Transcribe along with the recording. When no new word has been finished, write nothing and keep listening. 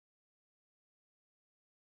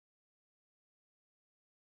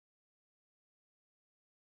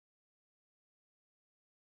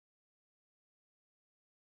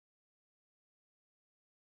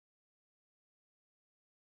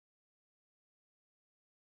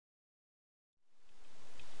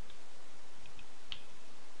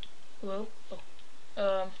Hello?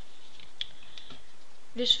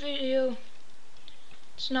 This video,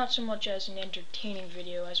 it's not so much as an entertaining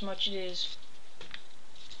video as much it is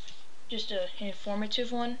just an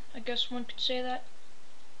informative one, I guess one could say that.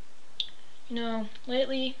 You know,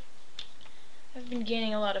 lately, I've been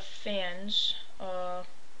gaining a lot of fans, a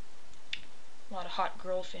lot of hot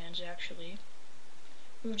girl fans actually,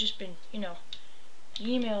 who've just been,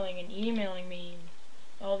 emailing and emailing me and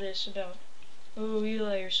all this about, oh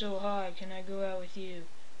Eli, you're so hot, can I go out with you?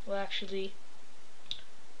 Well, actually,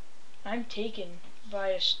 I'm taken by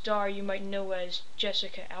a star you might know as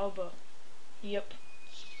Jessica Alba. Yep.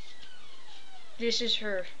 This is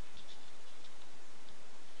her.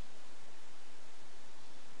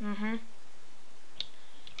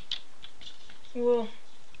 Well,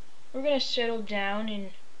 we're gonna settle down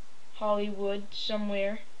in Hollywood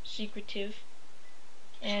somewhere, secretive.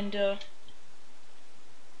 And,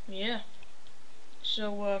 yeah.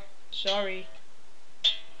 So, sorry.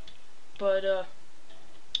 But,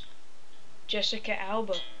 Jessica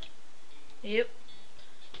Alba. Yep.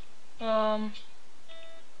 I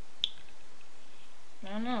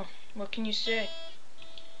don't know. What can you say?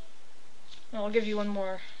 Well, I'll give you one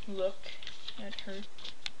more look at her.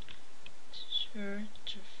 This is her.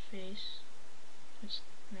 It's her face. It's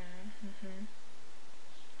that.